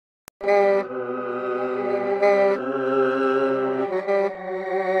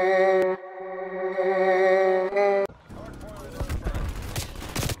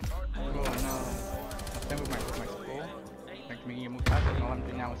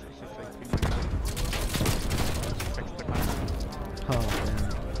just like being like that. Fix the content. Oh man.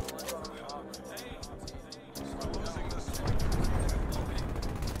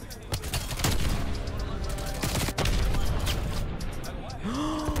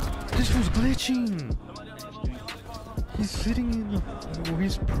 This was glitching. He's sitting in the. Oh,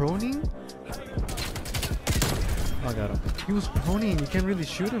 he's proning? I got him. He was proning. You can't really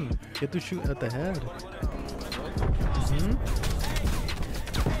shoot him. You have to shoot at the head.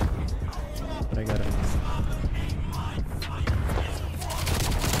 But I got him.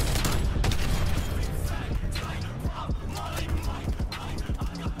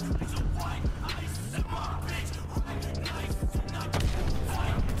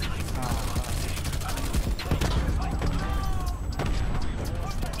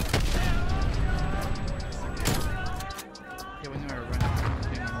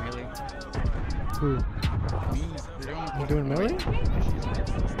 Who? Me. You doing melee?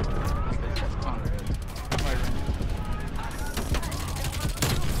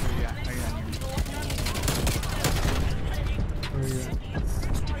 Where are you at?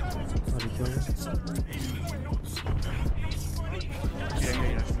 How do you kill you?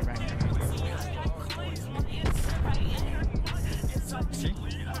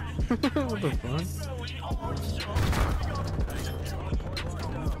 What the fuck?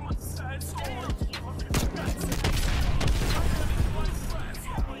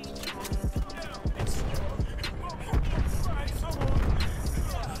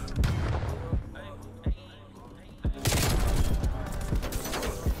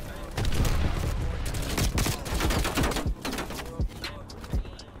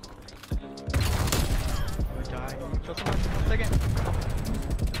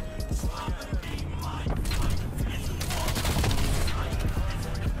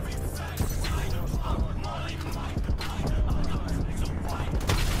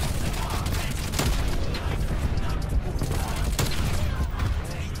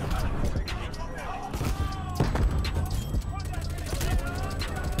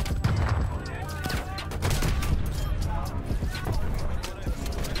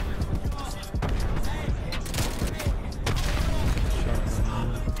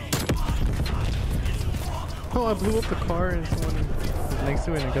 Oh, I blew up the car and someone was next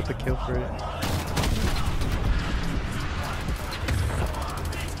to it and I got the kill for it.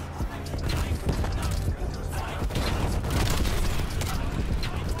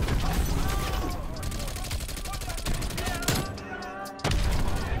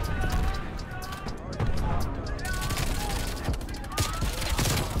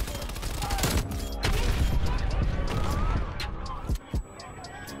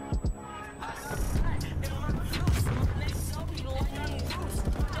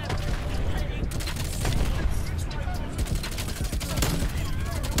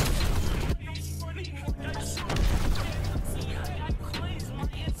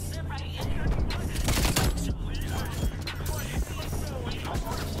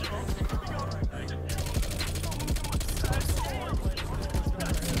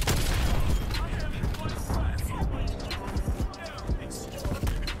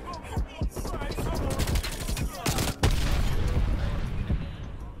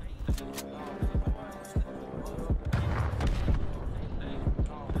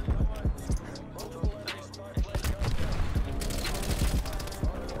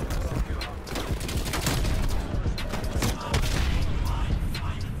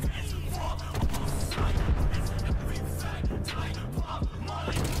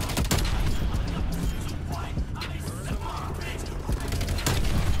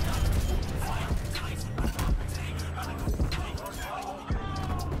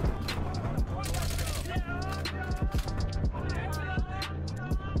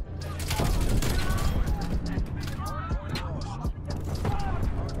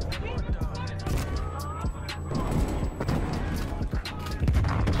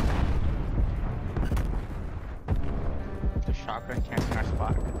 Shotgun camp in our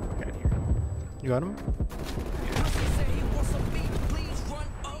spot. Get out of here. You got him?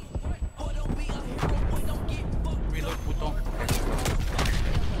 Reload, puto.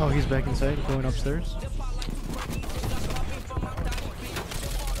 Oh, he's back inside, going upstairs.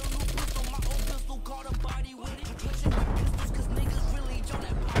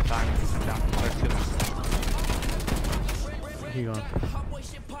 He gone.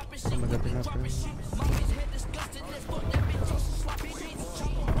 Oh my god, they're not there.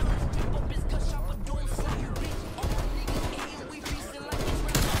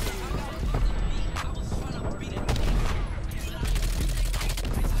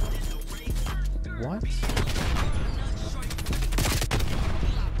 What?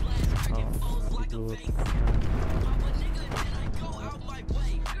 blew up.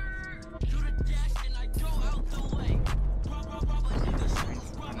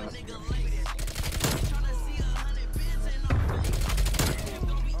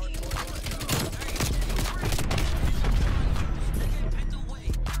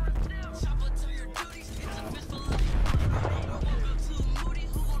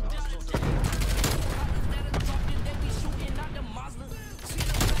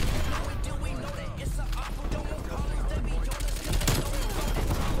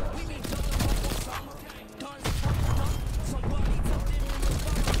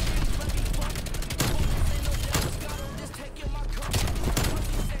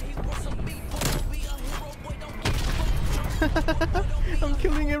 I'm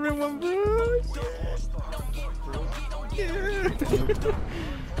killing everyone, bro. Yeah.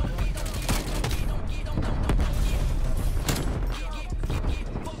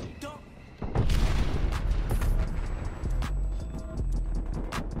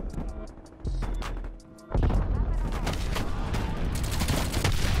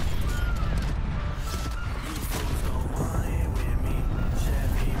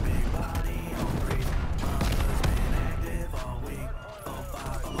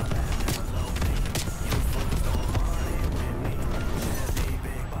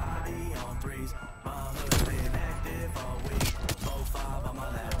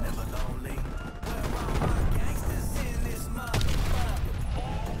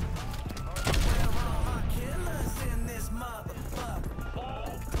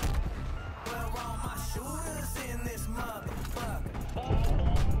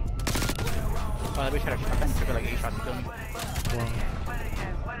 Oh, that bitch had a shotgun. Took her like 8 shots to kill me. Wow.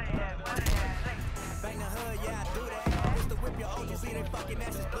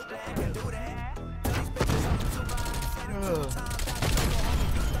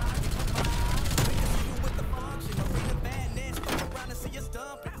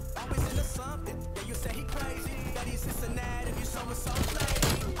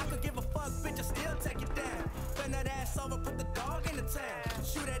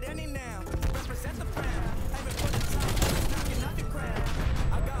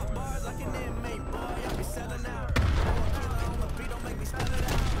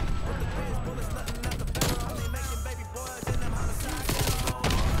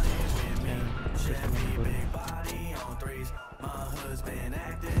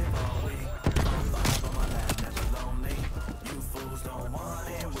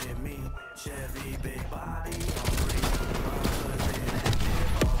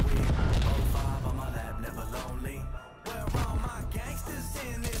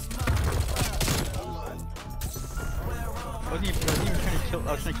 I wasn't even trying to kill.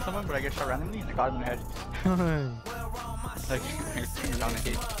 I was trying to kill someone, but I got shot randomly and I got him in the head. Like, he was on the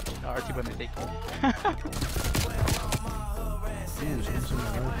hit. RT by mistake.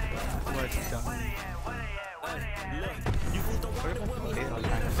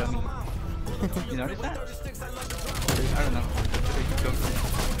 You noticed that? I don't know.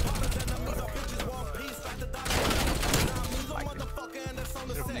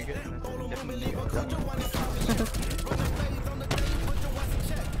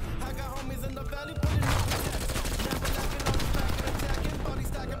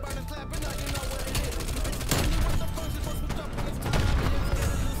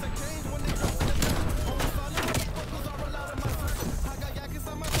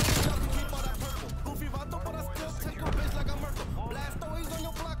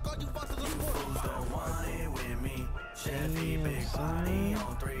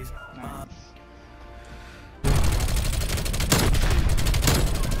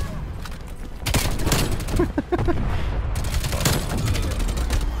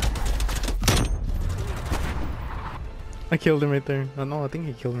 I killed him right there. Oh no, I think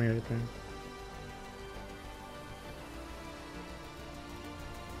he killed me right there.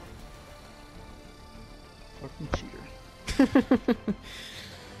 Fucking cheater.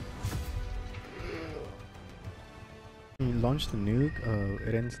 When you launch the nuke,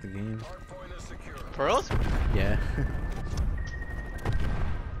 it ends the game. For reals? Yeah.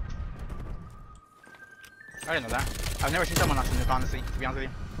 I didn't know that. I've never seen someone launch a nuke, honestly, to be honest with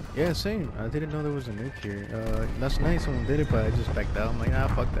you. Yeah, same. I didn't know there was a nuke here. Last night someone did it, but I just backed out. I'm like, nah,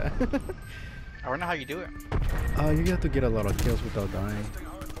 fuck that. I don't know how you do it. You have to get a lot of kills without dying.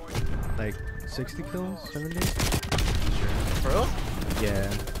 Like 60 kills, 70? Sure. For real? Yeah.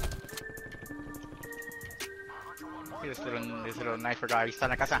 This little knifer guy, he's in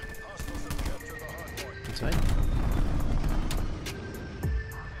la casa. Inside?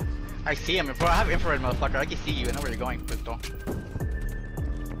 I see him. Bro, I have infrared, motherfucker. I can see you. I know where you're going, Puto.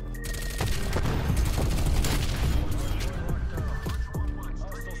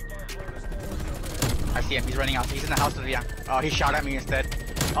 see him. He's running out. He's in the house with Leon. Oh, he shot at me instead.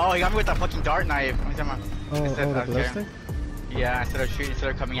 Oh, he got me with a fucking dart knife. Let me tell you. Oh, the glow stick? Yeah, instead of shooting,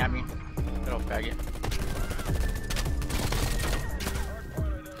 instead of coming at me. Little faggot.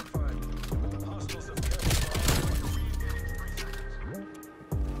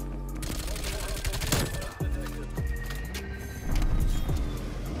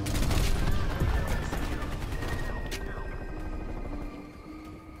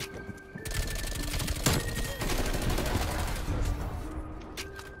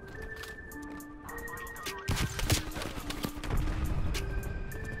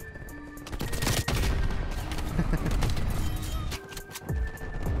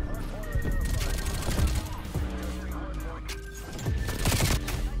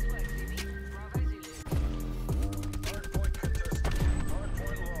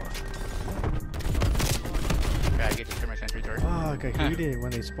 Fuck, I hate it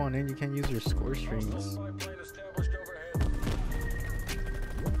when they spawn in, you can't use your score strings.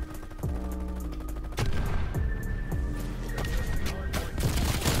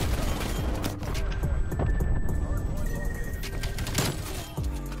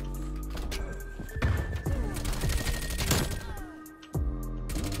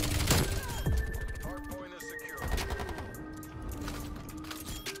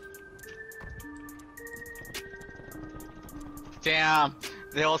 Damn,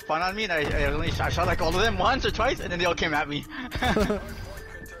 they all spawned on me and I shot like all of them once or twice and then they all came at me.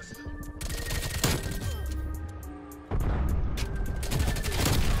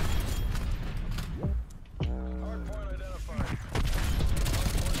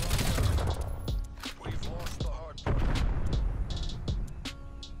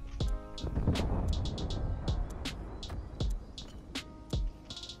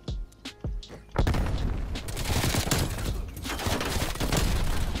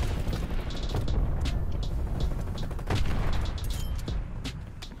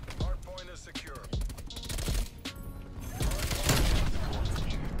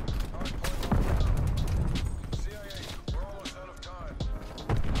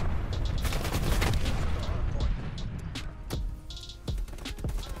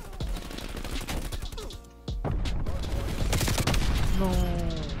 No.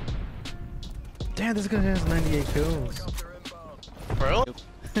 Damn, this guy has 98 kills. Bro?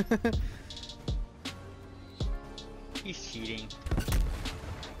 He's cheating.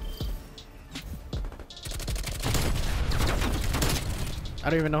 I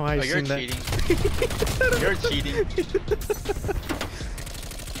don't even know how you've seen that. You're cheating.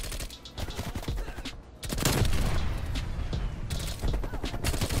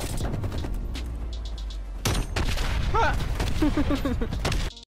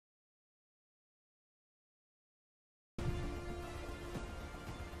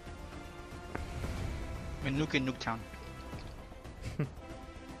 I'm nuking Nuketown.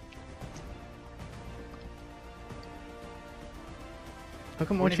 How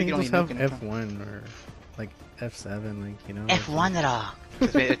come all changes have F1 or like F7, like, you know? F1 at all.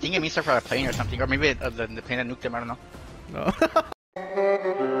 I think it means start for a plane or something, or maybe the plane that nuked them, I don't know. No.